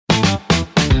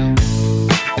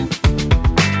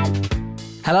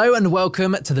Hello and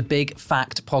welcome to the Big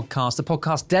Fact Podcast, a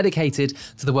podcast dedicated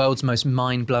to the world's most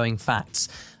mind-blowing facts.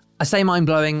 I say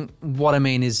mind-blowing, what I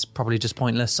mean is probably just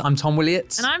pointless. I'm Tom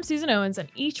Williott. And I'm Susan Owens, and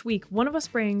each week one of us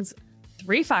brings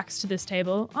 3 facts to this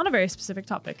table on a very specific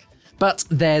topic. But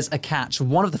there's a catch.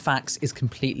 One of the facts is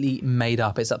completely made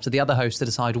up. It's up to the other host to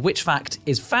decide which fact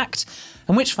is fact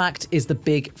and which fact is the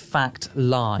big fact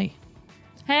lie.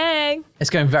 Hey! It's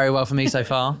going very well for me so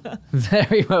far.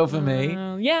 Very well for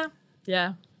me.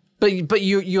 Yeah. But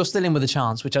you're still in with a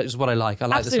chance, which is what I like. I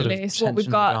like Absolutely. the It's sort of what tension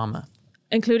we've got. and drama.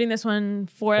 Including this one,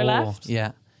 4 left.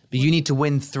 Yeah. But you need to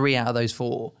win 3 out of those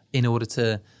 4 in order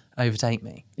to overtake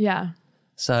me. Yeah.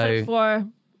 So 4,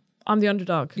 I'm the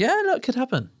underdog. yeah, look, it could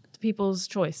happen. The people's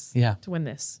choice Yeah. to win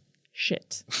this.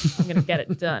 Shit. I'm going to get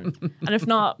it done. And if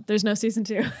not, there's no season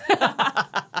 2.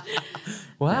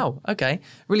 Wow. Okay.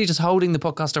 Really just holding the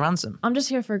podcast to ransom. I'm just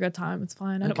here for a good time. It's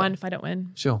fine. I don't mind if I don't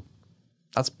win. Sure.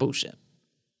 That's bullshit.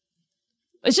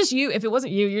 It's just you. If it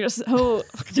wasn't you, you're just so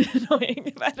fucking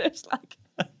annoying about it. Like,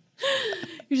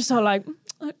 you're just so like,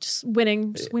 just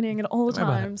winning at all the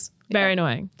times. Very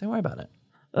annoying. Don't worry about it.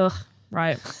 Ugh.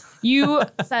 Right. You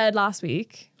said last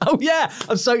week. Oh yeah.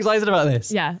 I'm so excited about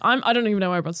this. Yeah. I don't even know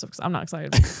where about stuff because I'm not excited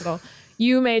about this at all.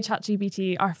 You made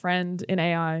ChatGPT, our friend in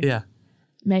AI, Yeah.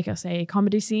 make us a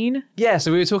comedy scene. Yeah.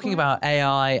 So we were talking about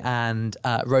AI and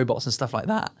robots and stuff like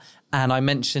that. And I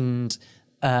mentioned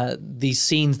these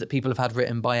scenes that people have had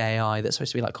written by AI that's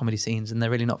supposed to be like comedy scenes, and they're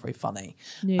really not very funny.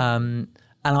 Yeah. And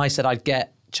I said I'd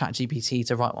get ChatGPT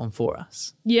to write one for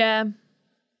us. Yeah.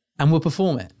 And we'll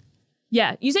perform it.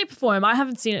 Yeah. You say perform. I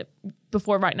haven't seen it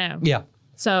before right now. Yeah.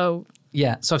 So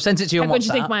Yeah. So I've sent it to you on WhatsApp. what do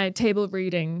you think my table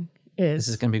reading is? This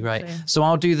is going to be great. So, yeah. So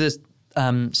I'll do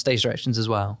the stage directions as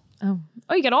well. Oh,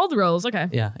 you get all the roles. Okay.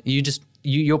 Yeah.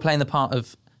 You're playing the part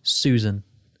of Susan.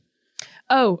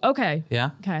 Oh, okay. Yeah.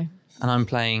 Okay. And I'm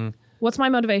playing... What's my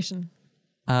motivation?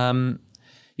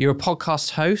 You're a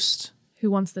podcast host. Who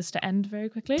wants this to end very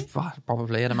quickly?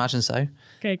 Probably, I'd imagine so.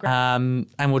 Okay, great. And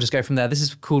we'll just go from there. This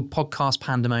is called Podcast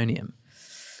Pandemonium.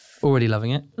 Already loving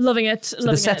it. Loving it. So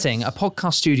the setting, a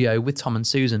podcast studio with Tom and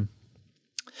Susan.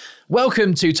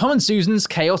 Welcome to Tom and Susan's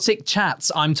Chaotic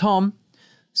Chats. I'm Tom.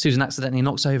 Susan accidentally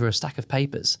knocks over a stack of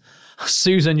papers.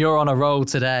 Susan, you're on a roll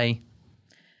today.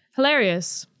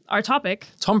 Hilarious. Our topic.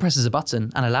 Tom presses a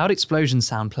button and a loud explosion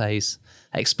sound plays.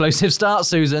 Explosive start,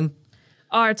 Susan.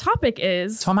 Our topic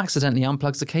is... Tom accidentally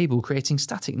unplugs the cable, creating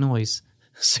static noise.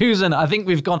 Susan, I think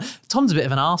we've gone... Tom's a bit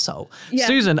of an arsehole. Yeah.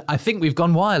 Susan, I think we've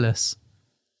gone wireless.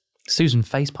 Susan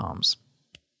facepalms.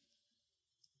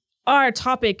 Our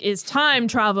topic is time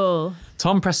travel.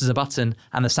 Tom presses a button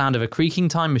and the sound of a creaking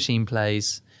time machine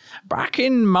plays. Back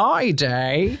in my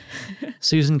day.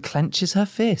 Susan clenches her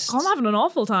fists. I'm having an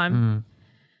awful time.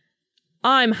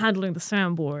 I'm handling the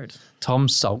soundboard. Tom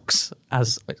sulks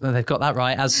as... They've got that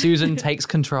right. As Susan takes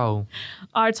control.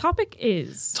 Our topic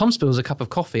is... Tom spills a cup of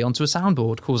coffee onto a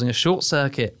soundboard, causing a short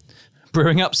circuit.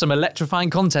 Brewing up some electrifying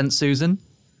content, Susan.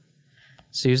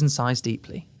 Susan sighs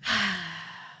deeply.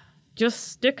 Just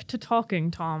stick to talking,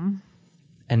 Tom.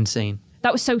 End scene.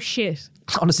 That was so shit.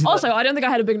 Honestly, Also, I don't think I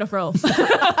had a big enough role.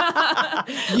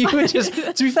 you were just...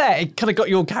 To be fair, it kind of got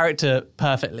your character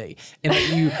perfectly. In that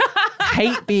you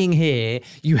hate being here.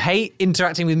 You hate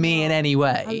interacting with me in any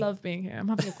way. I love being here. I'm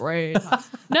having a great time.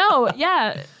 No,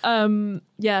 yeah.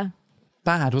 Yeah.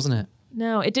 Bad, wasn't it?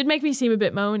 No, it did make me seem a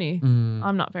bit moany.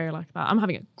 I'm not very like that. I'm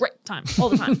having a great time all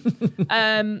the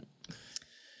time.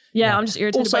 Yeah, I'm just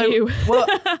irritated by you. Well,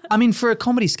 I mean, for a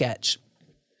comedy sketch.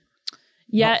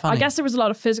 Yeah, funny. I guess there was a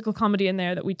lot of physical comedy in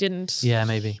there that we didn't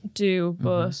Maybe. do,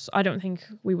 but I don't think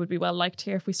we would be well liked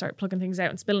here if we start plugging things out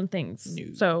and spilling things.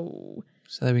 No.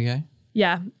 So there we go.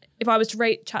 yeah, if I was to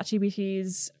rate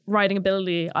ChatGPT's writing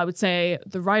ability, I would say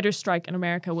the writer's strike in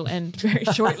America will end very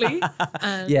shortly.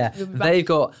 And Yeah, we'll be back. they've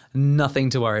got nothing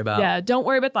to worry about. Yeah, don't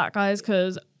worry about that, guys,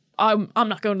 because I'm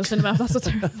not going to cinema if that's what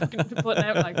they're fucking putting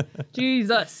out. Like,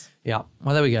 Jesus. Yeah,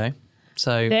 well, there we go.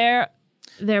 So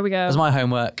There we go. that's my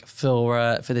homework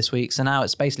for this week. So now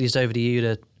it's basically just over to you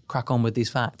to crack on with these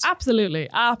facts. Absolutely.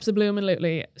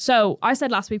 So I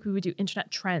said last week we would do internet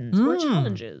trends or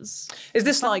challenges. Is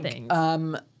this Fun like things.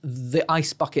 the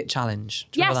ice bucket challenge?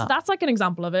 Do you Yes, remember that? that's like an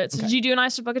example of it. So did you do an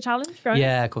ice bucket challenge? Growing up?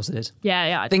 Yeah, of course I did.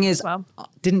 Yeah. I Thing did is, as well. I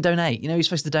didn't donate. You know, you're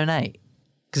supposed to donate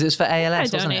because it was for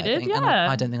ALS, wasn't donated, it? And yeah.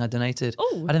 I don't think I donated.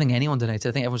 Oh. I don't think anyone donated.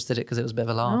 I think everyone just did it because it was a bit of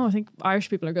a laugh. Oh, I think Irish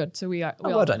people are good. So we all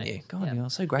well done, donate. you. God, Yeah. you're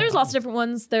so great. There's lots of different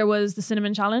ones. There was the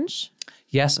cinnamon challenge.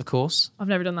 Yes, of course. I've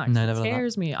never done that. 'cause No, it never done that.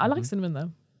 scares me. I like cinnamon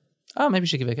though. Oh, maybe we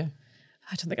should give it a go.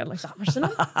 I don't think I'd like that much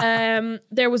cinnamon.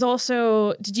 There was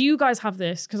also, did you guys have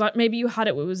this? Because maybe you had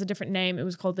it, it was a different name. It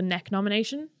was called the neck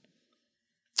nomination.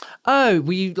 Oh,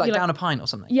 were you like down a pint or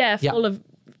something? Yeah, full of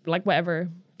like whatever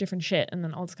different shit and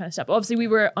then all this kind of stuff. Obviously, we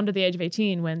were under the age of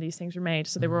 18 when these things were made.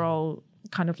 So they were all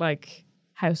kind of like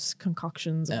house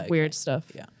concoctions and weird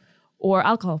stuff. Yeah. Or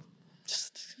alcohol.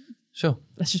 Sure.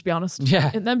 Let's just be honest. Yeah.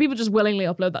 And then people just willingly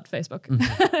upload that to Facebook.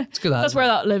 It's good. That's where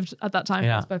that lived at that time,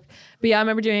 Yeah. Facebook. But yeah, I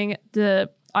remember doing the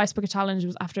Ice Bucket Challenge. It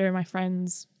was after my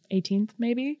friend's 18th,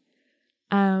 maybe.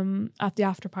 At the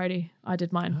after party, I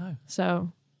did mine. Oh.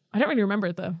 So I don't really remember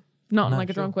it though. Not in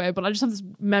like a drunk way, but I just have this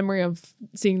memory of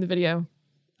seeing the video.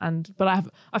 But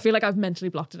I feel like I've mentally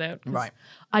blocked it out. Right.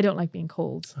 I don't like being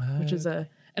cold, which is an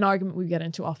argument we get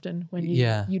into often when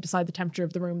you decide the temperature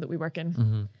of the room that we work in.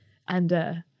 Mm-hmm.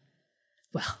 And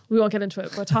well, we won't get into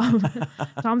it, but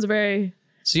Tom's a very...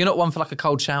 So you're not one for like a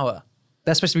cold shower?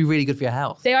 They're supposed to be really good for your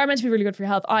health. They are meant to be really good for your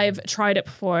health. I've tried it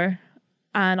before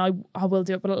and I will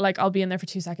do it, but like I'll be in there for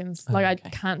 2 seconds. Like I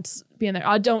can't be in there.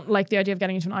 I don't like the idea of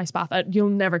getting into an ice bath. You'll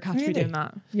never catch me doing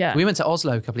that. Yeah. We went to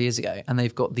Oslo a couple of years ago and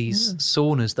they've got these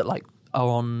saunas that like are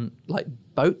on like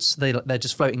boats. They're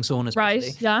just floating saunas. Right,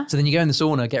 basically. yeah. So then you go in the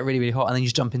sauna, get really, really hot, and then you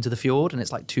just jump into the fjord and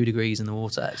it's like 2 degrees in the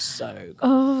water. It's so cold.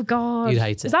 Oh God. You'd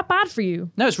hate it. Is that bad for you?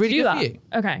 No, it's really to do good that? for you.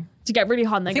 Okay. To get really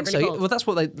hot and then I think get really cold. Well, that's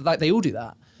what they all do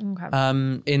that.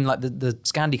 Okay. In like the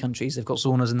Scandi countries, they've got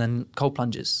saunas and then cold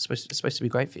plunges. It's supposed to be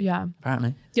great for you. Yeah.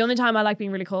 Apparently. The only time I like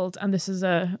being really cold, and this is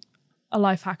a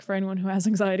life hack for anyone who has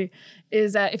anxiety,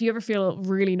 is if you ever feel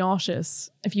really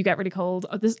nauseous, if you get really cold.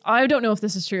 I don't know if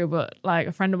this is true, but like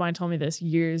a friend of mine told me this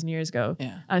years and years ago.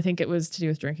 Yeah. I think it was to do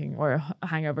with drinking or a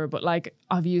hangover, but like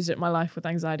I've used it in my life with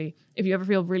anxiety. If you ever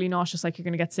feel really nauseous, like you're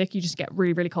going to get sick, you just get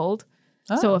really, really cold.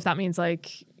 Oh. So if that means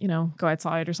like, go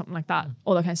outside or something like that,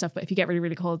 all that kind of stuff. But if you get really,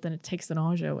 really cold, then it takes the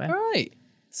nausea away. All right.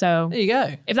 So there you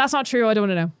go. If that's not true, I don't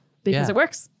want to know because it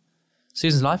works.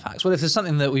 Susan's life hacks. Well, if there's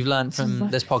something that we've learned from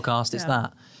this podcast, it's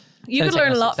that. You could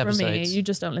learn a lot from me. You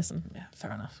just don't listen. Yeah,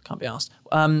 fair enough. Can't be asked.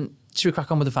 Should we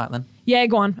crack on with the fact then? Yeah,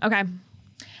 go on. Okay.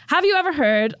 Have you ever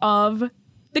heard of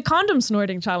the condom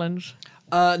snorting challenge?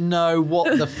 No,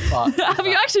 what the fuck? Have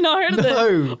you actually not heard of this?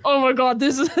 No. Oh my God,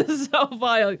 this is so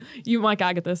vile. You might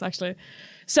gag at this, actually.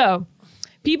 So,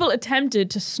 people attempted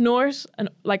to snort an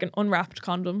unwrapped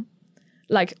condom,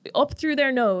 like up through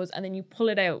their nose, and then you pull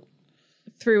it out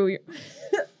through your...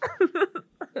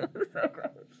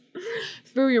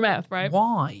 through your mouth, right?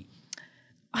 Why?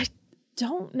 I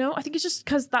don't know. I think it's just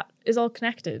because that is all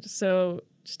connected. So,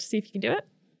 just to see if you can do it.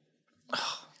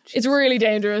 It's really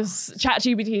dangerous.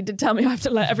 ChatGPT did tell me I have to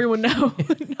let everyone know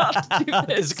not to do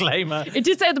this. Disclaimer. It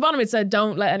did say at the bottom, it said,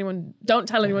 don't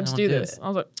tell anyone to do this. I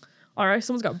was like, all right,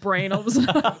 someone's got a brain all of a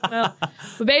sudden. Well,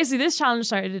 but basically, this challenge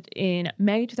started in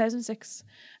May 2006.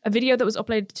 A video that was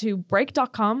uploaded to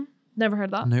break.com. Never heard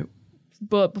of that. Nope.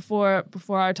 But before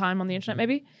our time on the internet,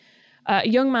 maybe. A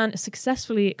young man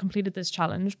successfully completed this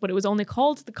challenge, but it was only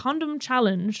called the Condom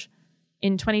Challenge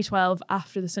in 2012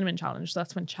 after the Cinnamon Challenge. So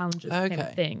that's when challenges became a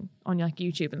thing on like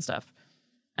YouTube and stuff.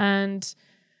 And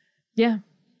yeah,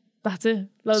 that's it.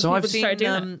 Loads of people just started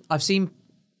doing it. I've seen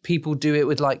people do it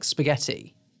with like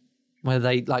spaghetti, where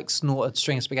they like snort a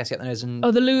string of spaghetti up their nose and...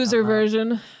 Oh, the loser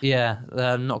version. Yeah,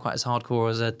 not quite as hardcore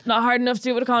as a... Not hard enough to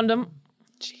do it with a condom.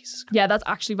 Jesus Christ. Yeah, that's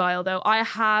actually vile though. I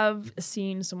have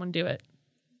seen someone do it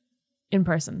in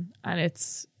person and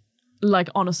it's like,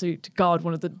 honestly, to God,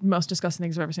 one of the most disgusting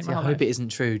things I've ever seen in my I whole hope life. it isn't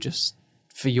true, just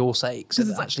for your sake, so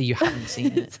that actually you haven't seen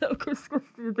it. It's so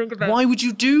disgusting to think about. Why would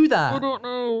you do that? I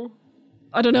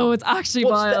don't know. It's actually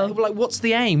vile. What's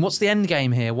the aim? What's the end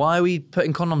game here? Why are we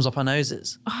putting condoms up our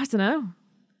noses? Oh, I don't know.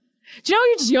 Do you know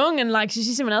you're just young and like you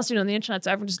see someone else doing it on the internet,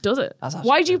 so everyone just does it?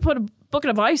 Why'd you put a bucket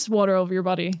of ice water over your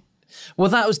body? Well,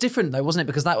 that was different though, wasn't it?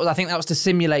 Because I think that was to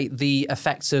simulate the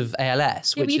effects of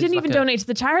ALS. Yeah, but you didn't even donate to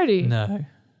the charity. No.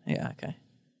 Yeah, okay.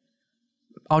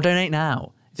 I'll donate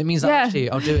now. If it means that actually,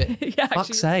 I'll do it. Yeah,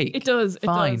 Fuck's sake. It does.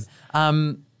 Fine. It does.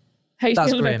 How you That's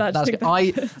feeling grim. about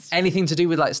that? Anything to do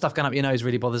with like stuff going up your nose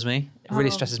really bothers me. It really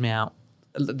stresses me out.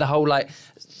 The whole like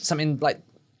something like,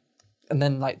 and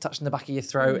then like touching the back of your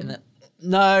throat and then,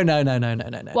 no.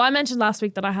 Well, I mentioned last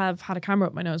week that I have had a camera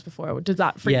up my nose before. Did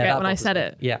that freak you out when I said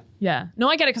it? Yeah. Yeah. No,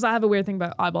 I get it because I have a weird thing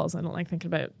about eyeballs. I don't like thinking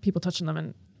about people touching them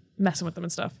and messing with them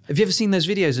and stuff. Have you ever seen those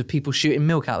videos of people shooting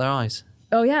milk out their eyes?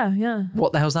 Oh, yeah, yeah.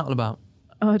 What the hell's that all about?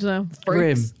 Oh, I don't know.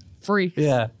 Freaks. Freaks.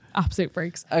 Yeah. Absolute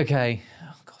freaks. Okay.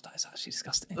 Oh, God, that is actually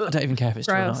disgusting. I don't even care if it's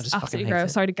true or not. I just absolutely fucking hate gross.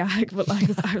 it. Sorry to gag, but like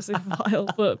it's absolutely vile.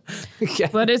 But, Yeah.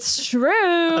 but it's true.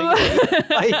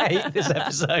 I hate this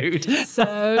episode.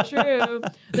 So true.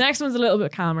 The next one's a little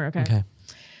bit calmer, okay? Okay.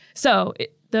 So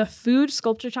the Food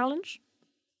Sculpture Challenge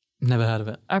Never heard of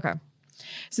it. Okay.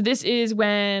 So this is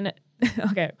when,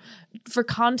 okay, for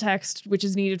context, which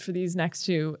is needed for these next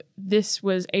two, this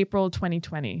was April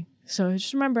 2020. So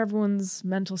just remember everyone's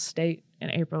mental state in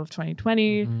April of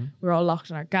 2020. We were all locked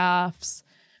in our gaffs.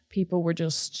 People were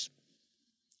just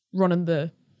losing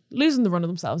the run of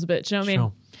themselves a bit. Do you know what I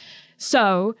mean?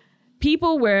 So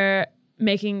people were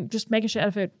making shit out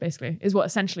of food, basically, is what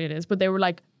essentially it is. But they were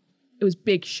like, it was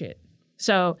big shit.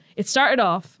 So it started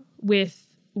off with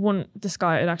this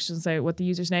guy, it actually doesn't say what the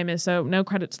user's name is, so no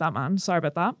credit to that man. Sorry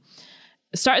about that.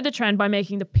 Started the trend by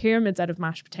making the pyramids out of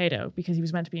mashed potato because he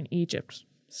was meant to be in Egypt.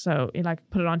 So he like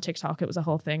put it on TikTok. It was a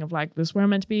whole thing of like, this is where I'm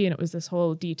meant to be. And it was this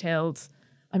whole detailed,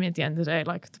 I mean, at the end of the day,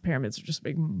 like the pyramids are just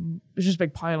a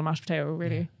big pile of mashed potato,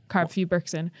 really. Carve a few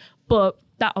bricks in. But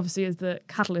that obviously is the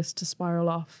catalyst to spiral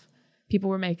off. People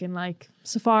were making like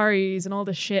safaris and all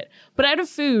this shit. But out of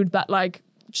food that like,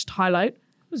 just highlight,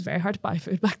 it was very hard to buy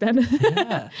food back then.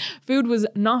 Yeah. Food was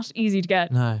not easy to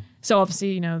get. No. So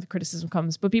obviously, you know, the criticism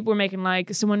comes. But people were making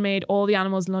like, someone made all the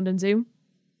animals in London Zoo.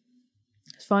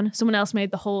 It's fun. Someone else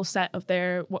made the whole set of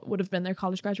what would have been their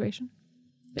college graduation.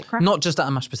 Bit crap. Not just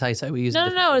that mashed potato. We use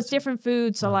No. It's different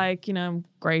food. So like, you know,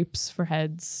 grapes for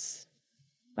heads,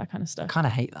 that kind of stuff. I kind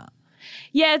of hate that.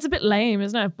 Yeah, it's a bit lame,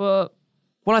 isn't it? But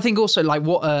well, I think also like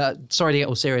sorry to get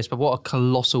all serious, but what a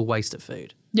colossal waste of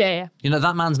food. Yeah. You know,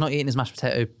 that man's not eating his mashed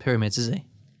potato pyramids, is he?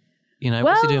 You know,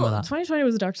 what's he doing with that? 2020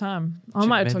 was a dark time. I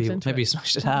might have tucked into maybe it. he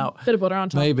smashed it out. Bit of butter on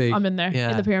top. Maybe. I'm in there,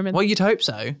 in the pyramid. Well, you'd hope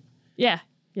so. Yeah.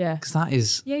 Because that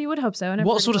is... Yeah, you would hope so.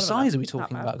 What sort of size are we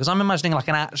talking about? Because I'm imagining like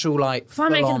an actual like... If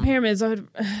I'm making the pyramids, I would,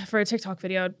 for a TikTok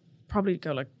video, I'd probably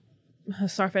go like,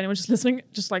 sorry for anyone just listening,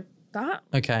 just like that.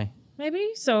 Okay.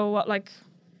 Maybe. So what, like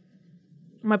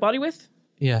my body width?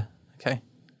 Yeah. Okay.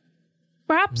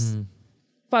 Perhaps.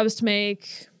 If I was to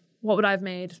make, what would I have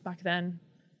made back then?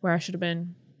 Where I should have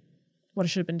been, what I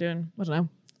should have been doing. I don't know.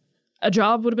 A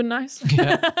job would have been nice.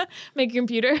 Yeah. Make a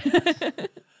computer.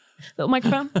 Little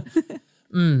microphone.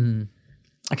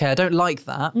 Okay, I don't like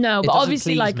that. No, but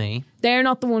obviously, like, me. They're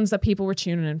not the ones that people were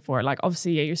tuning in for. Like,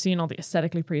 obviously, yeah, you're seeing all the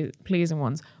aesthetically pleasing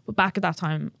ones. But back at that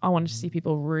time, I wanted to see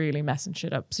people really messing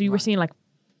shit up. So you were seeing, like,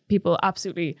 people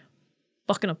absolutely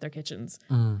fucking up their kitchens.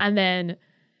 And then,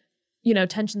 you know,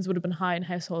 tensions would have been high in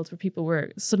households where people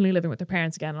were suddenly living with their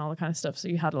parents again and all that kind of stuff. So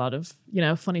you had a lot of, you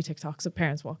know, funny TikToks of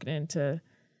parents walking into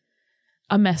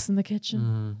a mess in the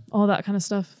kitchen, all that kind of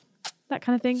stuff. That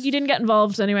kind of thing. You didn't get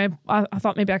involved anyway. I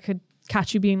thought maybe I could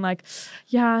catch you being like,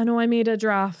 yeah, I know I made a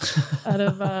giraffe out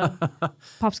of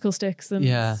popsicle sticks and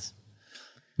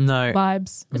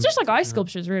vibes. It's just like ice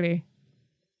sculptures, really.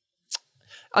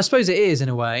 I suppose it is in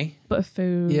a way. But of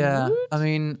food. Yeah. I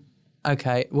mean,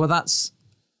 okay. Well, that's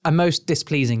a most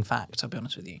displeasing fact, I'll be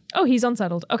honest with you. Oh, he's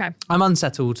unsettled. Okay. I'm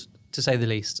unsettled, to say the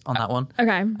least, on that one.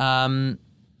 Okay.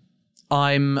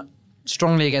 I'm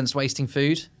strongly against wasting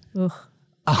food. Ugh.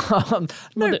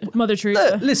 Mother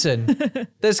Teresa. Listen,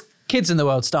 there's kids in the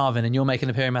world starving and you're making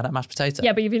a pyramid out of mashed potato.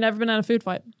 Yeah, but have you never been in a food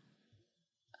fight?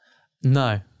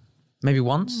 No. Maybe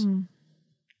once.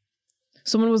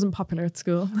 Someone wasn't popular at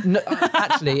school. No,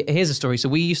 actually, here's a story. So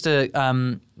we used to,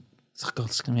 God,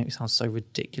 it's going to make me sound so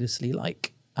ridiculously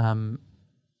like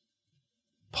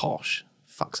posh.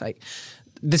 Fuck's sake.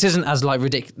 This isn't as like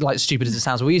stupid as it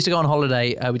sounds. We used to go on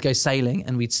holiday. We'd go sailing,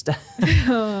 and we'd stay.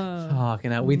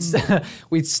 Fucking hell.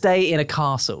 We'd stay in a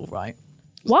castle, right?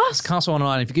 What? It's a castle on an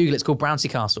island. If you Google it, it's called Bouncy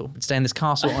Castle. We'd stay in this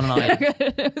castle on an island.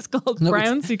 It's called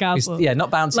Bouncy Castle. Yeah,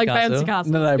 not Bouncy like Castle. Bouncy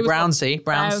Castle. No, Bouncy.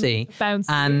 Bouncy.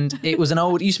 And it was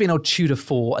it used to be an old Tudor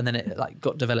fort, and then it like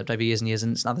got developed over years and years,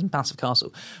 and it's now this massive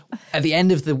castle. At the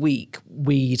end of the week,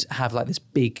 we'd have like this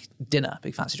big dinner,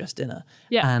 big fancy dress dinner.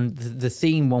 Yeah. And the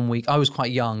theme one week, I was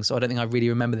quite young, so I don't think I really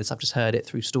remember this. I've just heard it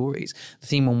through stories. The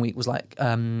theme one week was like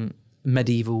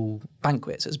medieval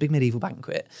banquet. So it was a big medieval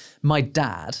banquet. My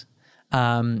dad,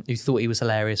 who thought he was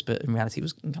hilarious, but in reality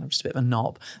was kind of just a bit of a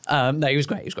knob. No, he was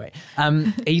great.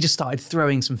 He just started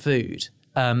throwing some food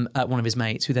at one of his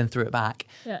mates, who then threw it back.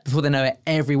 Yeah. Before they know it,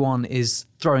 everyone is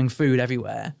throwing food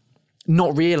everywhere,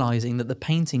 not realising that the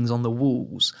paintings on the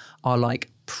walls are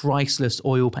like priceless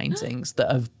oil paintings that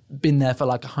have been there for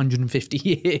like 150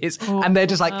 years. And they're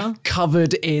just like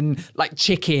covered in like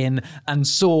chicken and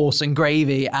sauce and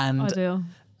gravy. And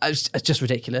it's just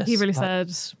ridiculous. He really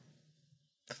said...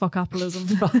 Fuck capitalism.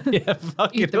 Yeah,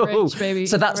 fuck Eat it the all. rich, baby.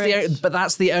 So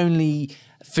that's the only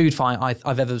food fight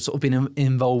I've ever sort of been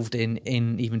involved in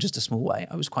even just a small way.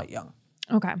 I was quite young.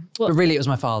 Okay. Well, but really it was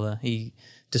my father. He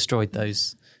destroyed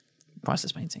those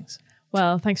priceless paintings.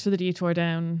 Well, thanks for the detour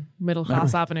down Middle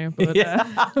Class Avenue. But Yeah.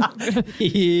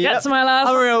 get to my last.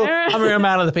 I'm a real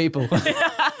man of the people.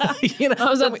 You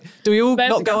know, do we all Bouncy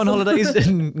not go on castle. holidays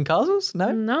in castles?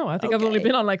 No? No, I think I've only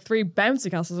been on like 3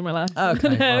 bouncy castles in my life.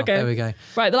 Okay, well, there we go.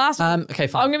 Right, the last one. Okay,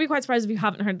 fine. I'm going to be quite surprised if you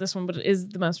haven't heard this one, but it is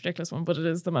the most ridiculous one, but it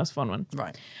is the most fun one.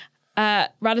 Right.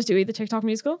 Ratatouille, the TikTok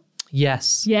musical.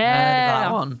 Yes. Yeah. Heard of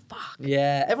that one. Fuck.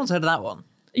 Yeah, everyone's heard of that one.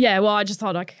 Yeah, well, I just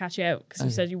thought I could catch you out because you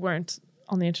said you weren't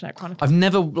on the internet chronically. I've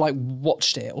never like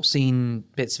watched it or seen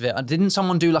bits of it. Didn't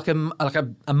someone do like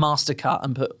a master cut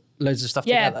and put loads of stuff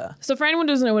together? So for anyone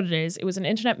who doesn't know what it was an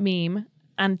internet meme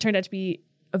and turned out to be,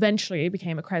 eventually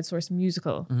became a crowdsourced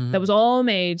musical that was all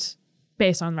made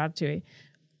based on Ratatouille.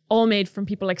 All made from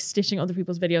people like stitching other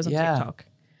people's videos on TikTok.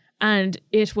 And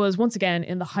it was once again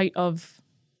in the height of,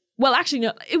 well, actually,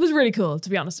 no, it was really cool, to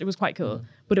be honest. It was quite cool.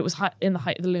 But it was in the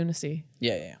height of the lunacy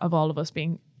of all of us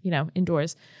being,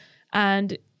 indoors.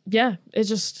 And yeah, it's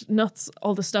just nuts,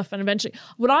 all the stuff. And eventually,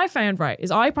 what I found, right,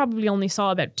 is I probably only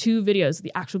saw about 2 videos of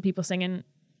the actual people singing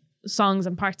songs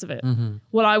and parts of it.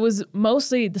 What I was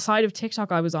mostly, the side of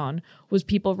TikTok I was on, was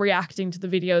people reacting to the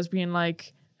videos being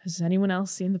like, has anyone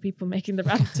else seen the people making the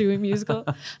Ratatouille musical?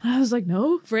 And I was like,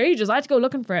 no, for ages. I had to go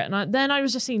looking for it. And then I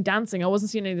was just seeing dancing. I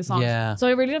wasn't seeing any of the songs. Yeah. So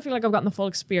I really don't feel like I've gotten the full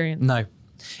experience. No.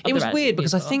 It was weird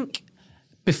because I think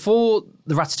before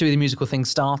the Ratatouille the musical thing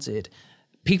started,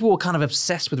 people were kind of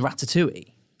obsessed with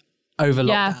Ratatouille over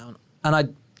lockdown. And I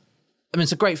mean,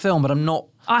 it's a great film, but I'm not...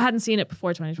 I hadn't seen it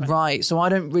before 2020. Right, so I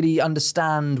don't really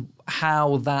understand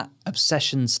how that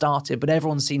obsession started, but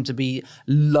everyone seemed to be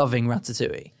loving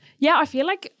Ratatouille. Yeah, I feel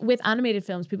like with animated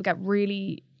films, people get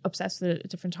really obsessed with it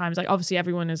at different times. Like, obviously,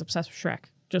 everyone is obsessed with Shrek.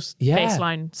 Just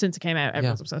baseline, since it came out,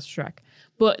 everyone's obsessed with Shrek.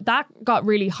 But that got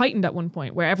really heightened at one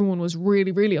point, where everyone was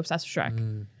really, really obsessed with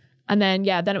Shrek. And then,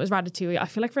 then it was Ratatouille. I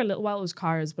feel like for a little while it was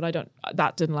Cars, but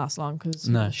that didn't last long because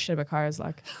shit about Cars.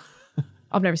 Like,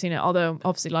 I've never seen it. Although,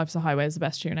 obviously, Life's a Highway is the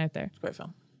best tune out there. It's a great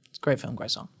film. It's a great film,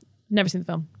 great song. Never seen the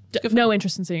film. No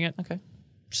interest in seeing it. Okay.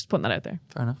 Just putting that out there.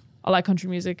 Fair enough. I like country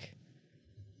music,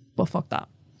 but fuck that.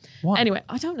 Why? Anyway,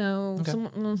 I don't know. Okay.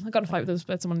 I got in a fight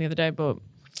with someone the other day, but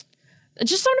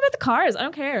just something about the cars. I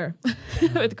don't care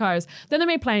about the cars. Then they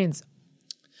made planes.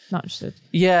 Not interested.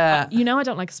 Yeah. I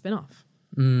don't like a spin-off.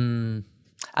 And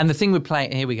the thing with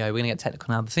here we go, we're going to get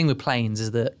technical now. The thing with Planes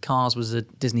is that Cars was a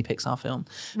Disney Pixar film.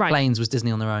 Right. Planes was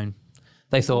Disney on their own.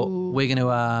 They thought, we're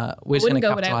just going to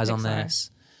capitalize on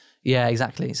this. Yeah,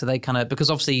 exactly. So they kind of, because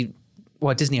obviously,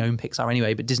 well, Disney owned Pixar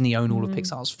anyway, but Disney own all of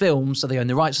Pixar's films, so they own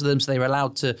the rights to them, so they were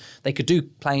allowed to, they could do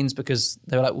Planes because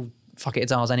they were like, well, fuck it,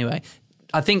 it's ours anyway.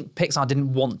 I think Pixar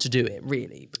didn't want to do it,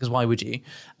 really, because why would you?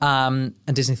 And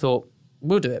Disney thought,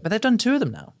 we'll do it. But they've done 2 of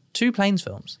them now, 2 Planes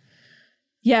films.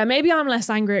 Yeah, maybe I'm less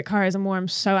angry at cars and more I'm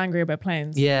so angry about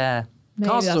planes. Yeah. Maybe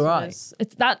Cars is that's all what it right. is.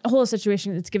 It's that whole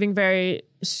situation, it's giving very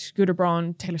Scooter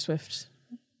Braun, Taylor Swift.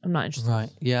 I'm not interested.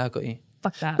 Right. Yeah, I got you.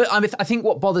 Fuck that. But I think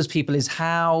what bothers people is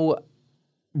how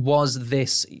was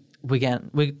this, we're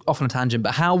off on a tangent,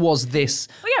 but how was this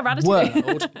Ratatouille.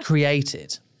 world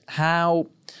created?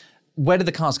 Where did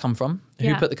the cars come from?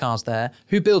 Who put the cars there?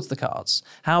 Who builds the cars?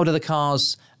 How do the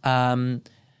cars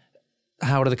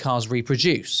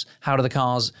reproduce? How do the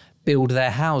cars build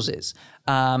their houses?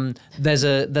 There's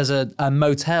a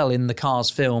motel in the Cars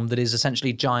film that is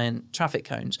essentially giant traffic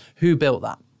cones. Who built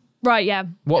that? Right, yeah.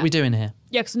 What are we doing here?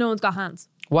 Yeah, because no one's got hands.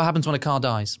 What happens when a car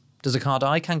dies? Does a car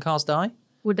die? Can cars die?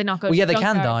 Would they not go Well, to yeah, the they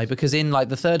can junkyard? die because in like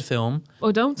the third film...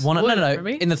 Oh, don't? No. For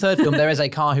me? In the third film, there is a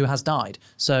car who has died.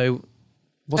 So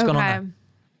what's going on there?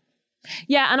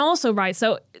 Yeah, and also, right,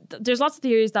 so there's lots of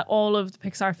theories that all of the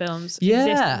Pixar films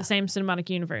exist in the same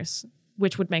cinematic universe,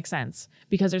 which would make sense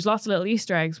because there's lots of little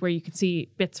Easter eggs where you can see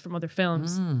bits from other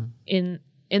films in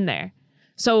there.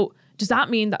 So does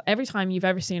that mean that every time you've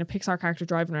ever seen a Pixar character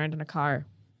driving around in a car,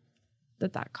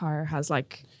 that car has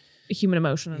like a human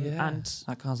emotion and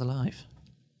that car's alive.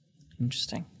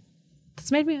 Interesting.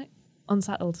 That's made me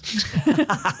unsettled.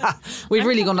 We've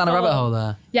really gone down a rabbit hole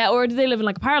there. Yeah, or do they live in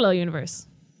like a parallel universe?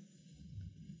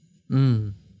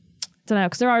 Don't know,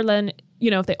 because there are then,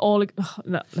 if they all...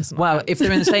 no, listen. Well, if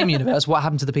they're in the same universe, what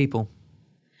happened to the people?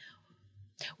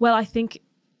 Well, I think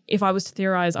if I was to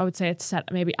theorize, I would say it's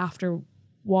set maybe after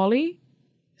WALL-E,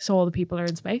 so all the people are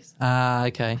in space.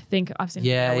 Okay. I think I've seen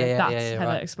Yeah, that's how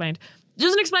that explained. It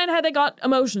doesn't explain how they got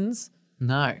emotions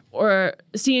No. or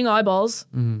seeing eyeballs,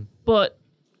 but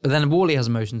then WALL-E has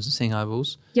emotions and seeing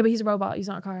eyeballs. yeah, but he's a robot. He's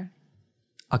not a car.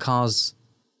 Are cars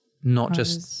not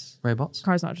just robots?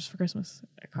 Car's not just for Christmas.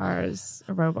 A car is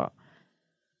a robot.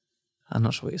 I'm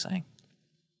not sure what you're saying.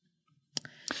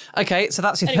 Okay, so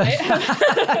that's your Anyway, third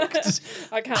fact.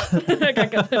 I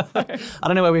can't get there. I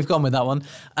don't know where we've gone with that one.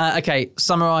 Okay,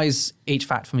 summarise each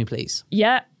fact for me, please.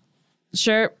 Yeah,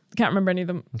 sure. Can't remember any of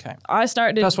them. Okay. I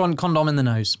started. First one, condom in the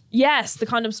nose. Yes, the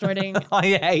condom snorting. I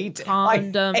hate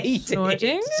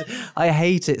snorting. I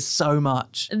hate it so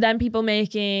much. Then people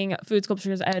making food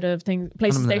sculptures out of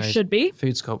places they should be.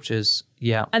 Food sculptures,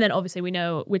 yeah. And then obviously we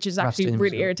know, which is actually Rafting,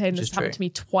 really irritating. which This is happened true. to me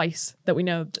twice. That we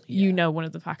know, you know, one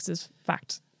of the facts is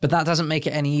fact. But that doesn't make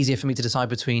it any easier for me to decide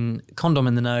between condom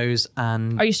in the nose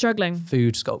and Are you struggling?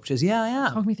 food sculptures. Yeah, I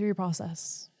am. Talk me through your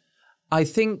process. I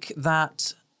think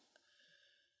that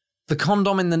the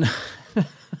condom in the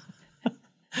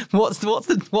what's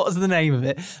the name of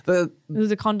it? It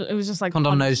was a condom. It was just like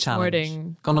Condom nose snorting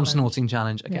challenge. Condom snorting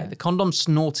challenge. Okay, Yeah. the condom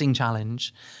snorting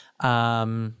challenge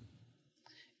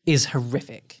is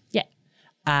horrific. Yeah.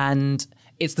 And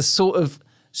it's the sort of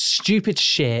stupid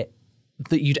shit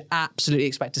that you'd absolutely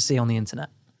expect to see on the internet.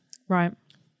 Right.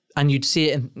 And you'd see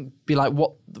it and be like,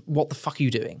 what the fuck are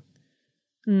you doing?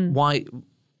 Why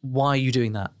are you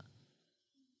doing that?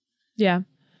 Yeah.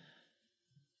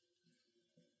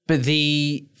 But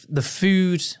the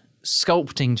food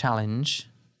sculpting challenge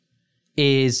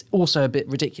is also a bit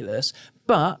ridiculous,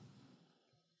 but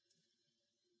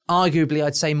arguably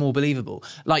I'd say more believable.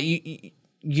 Like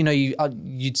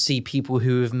you'd see people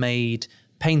who have made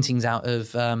paintings out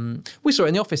of we saw it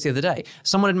in the office the other day.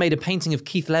 Someone had made a painting of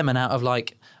Keith Lemon out of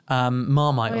like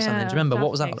Marmite or something. Do you remember?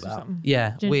 What was that all cakes or about? something.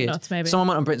 Yeah, Ginger weird. nuts, maybe. Someone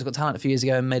went on Britain's Got Talent a few years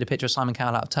ago and made a picture of Simon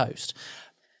Cowell out of toast.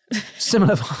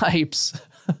 Similar vibes.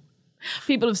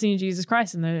 People have seen Jesus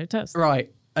Christ in their toast.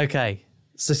 Right. Okay.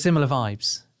 So similar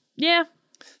vibes. Yeah.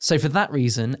 So for that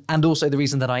reason, and also the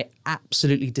reason that I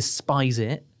absolutely despise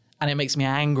it, and it makes me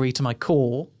angry to my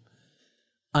core,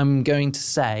 I'm going to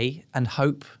say and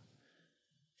hope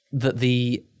that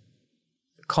the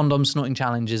condom snorting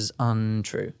challenge is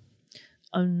untrue.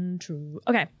 Untrue.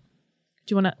 Okay.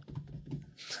 Do you want to...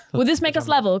 Will this make us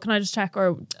level? Can I just check?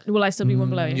 Or will I still be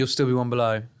one below you? You'll still be one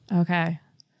below. Okay.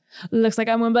 Looks like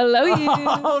I'm one below you.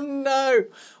 Oh, no.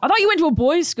 I thought you went to a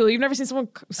boys' school. You've never seen someone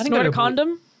didn't snort go to a a boy-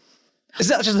 condom? Is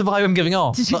that just the vibe I'm giving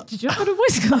off? Did you not go to a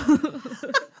boys'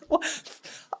 school?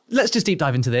 Let's just deep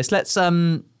dive into this. Let's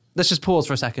just pause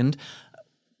for a second.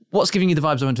 What's giving you the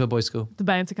vibes I went to a boys' school? The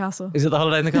bouncy castle. Is it the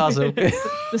holiday in the castle?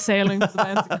 The sailing to the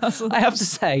bouncy castle. I have to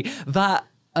say that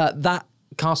that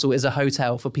castle is a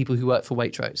hotel for people who work for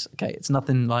Waitrose. Okay, it's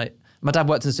nothing like... My dad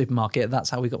worked in a supermarket. That's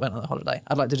how we went on the holiday.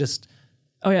 I'd like to just...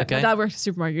 Oh yeah, Okay. my dad worked at a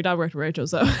supermarket. Your dad worked at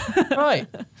Waitrose though. Right.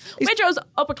 Waitrose,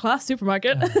 upper class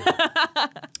supermarket.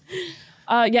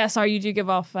 Yeah, sorry, you do give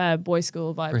off boys'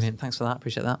 school vibes. Brilliant. Thanks for that.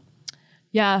 Appreciate that.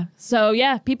 Yeah. So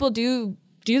yeah, people do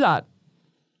that.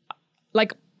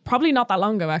 Like probably not that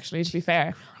long ago, actually. To be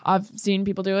fair, I've seen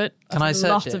people do it. Can I search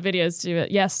lots it? of videos do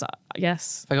it. Yes,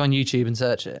 yes. If I go on YouTube and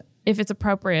search it. If it's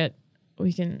appropriate,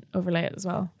 we can overlay it as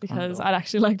well because I'd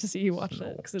actually like to see you watch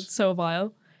it because it's so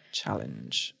vile.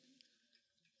 Challenge.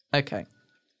 Okay.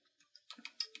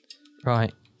 Right.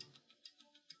 I'm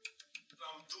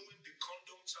doing the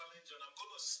condom challenge and I'm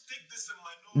gonna stick this in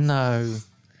my nose.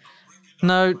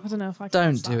 No. I don't know if I can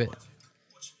Don't watch do that. it.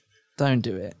 Don't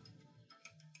do it.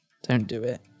 Don't do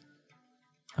it.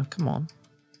 Oh, come on.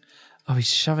 Oh, he's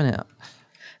shoving it up.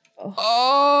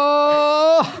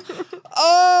 Oh!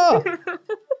 Oh!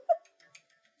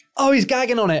 Oh, he's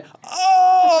gagging on it.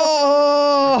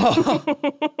 Oh!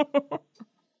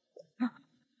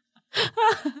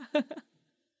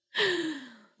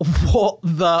 What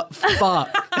the fuck?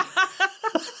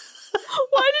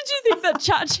 Why did you think that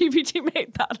ChatGPT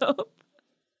made that up?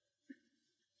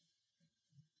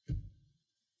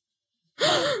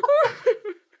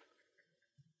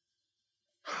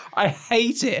 I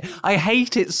hate it. I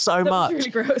hate it so much. Really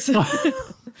gross.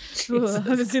 Ooh, I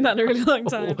haven't seen that in a really long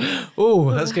time.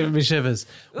 Oh, that's giving me shivers.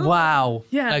 Wow.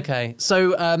 Yeah. Okay.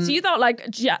 So, So you thought like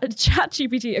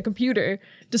ChatGPT, a computer,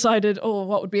 decided, oh,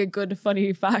 what would be a good,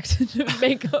 funny fact to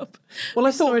make up? well,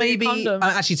 I thought Snorting maybe. condoms.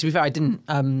 Actually, to be fair, I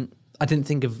didn't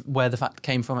think of where the fact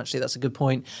came from. Actually, that's a good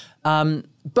point.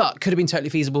 But could have been totally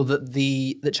feasible that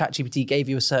ChatGPT gave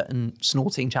you a certain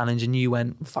snorting challenge and you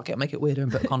went, fuck it, make it weirder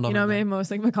and put a condom. You know in me, there. I'm always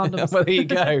thinking about condoms. Well, there you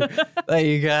go. There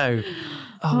you go.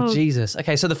 Oh, Jesus.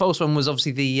 Okay, so the false one was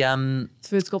obviously the It's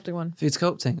food sculpting one. food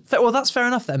sculpting. Well, that's fair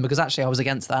enough then, because actually I was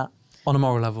against that on a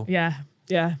moral level. Yeah,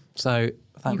 yeah. So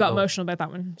thank You got God. emotional about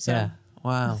that one. So Yeah.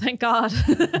 Wow. thank God.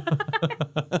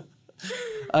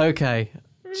 Okay.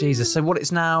 Jesus. So what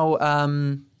it's now?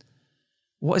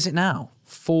 What is it now?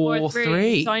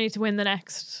 4-3. So I need to win the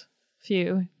next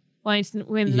few. Well, I need to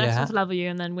win the next Yeah. one to level you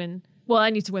and then win. Well, I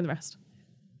need to win the rest.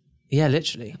 Yeah,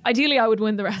 literally. Ideally, I would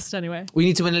win the rest anyway. We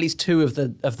need to win at least 2 of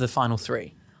the final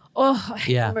 3. Oh, I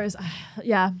hate Yeah. numbers.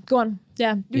 Yeah, go on.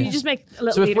 Yeah, Yeah. you just make a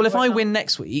little. So if leaderboard I now. win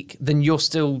next week, then you're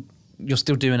still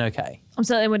doing okay. I'm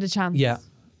still in with a chance. Yeah.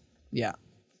 Yeah.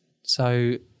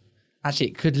 So actually,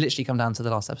 it could literally come down to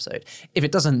the last episode. If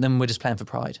it doesn't, then we're just playing for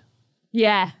pride.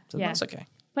 Yeah. So yeah. that's okay.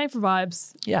 Playing for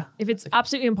vibes. Yeah. If it's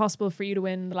absolutely impossible for you to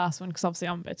win the last one, because obviously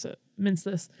I'm about to mince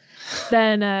this,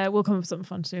 then we'll come up with something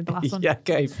fun to do the last one. Yeah,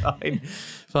 okay, fine.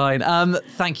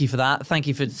 Thank you for that. Thank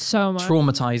you for So much.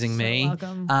 traumatizing me.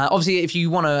 welcome. Obviously, if you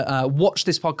want to watch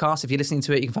this podcast, if you're listening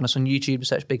to it, you can find us on YouTube,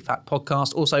 search Big Fact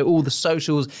Podcast. Also, all the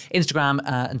socials, Instagram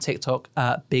and TikTok,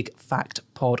 Big Fact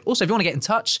Pod. Also, if you want to get in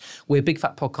touch, we're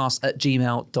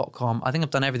bigfactpodcast@gmail.com. I think I've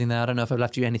done everything there. I don't know if I've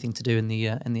left you anything to do in the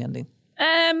ending.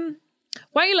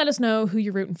 Why don't you let us know who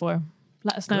you're rooting for?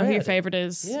 Let us know who your Great. favorite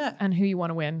is Yeah. and who you want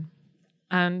to win.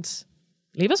 And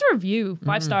leave us a review.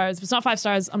 5 stars. If it's not 5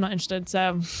 stars, I'm not interested.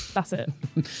 So that's it.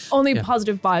 Only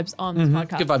positive vibes on this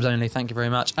podcast. Good vibes only. Thank you very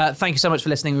much. Thank you so much for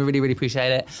listening. We really, really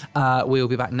appreciate it. We'll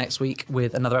be back next week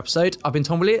with another episode. I've been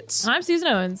Tom Williams. I'm Susan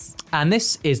Owens. And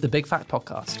this is the Big Fact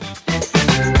Podcast.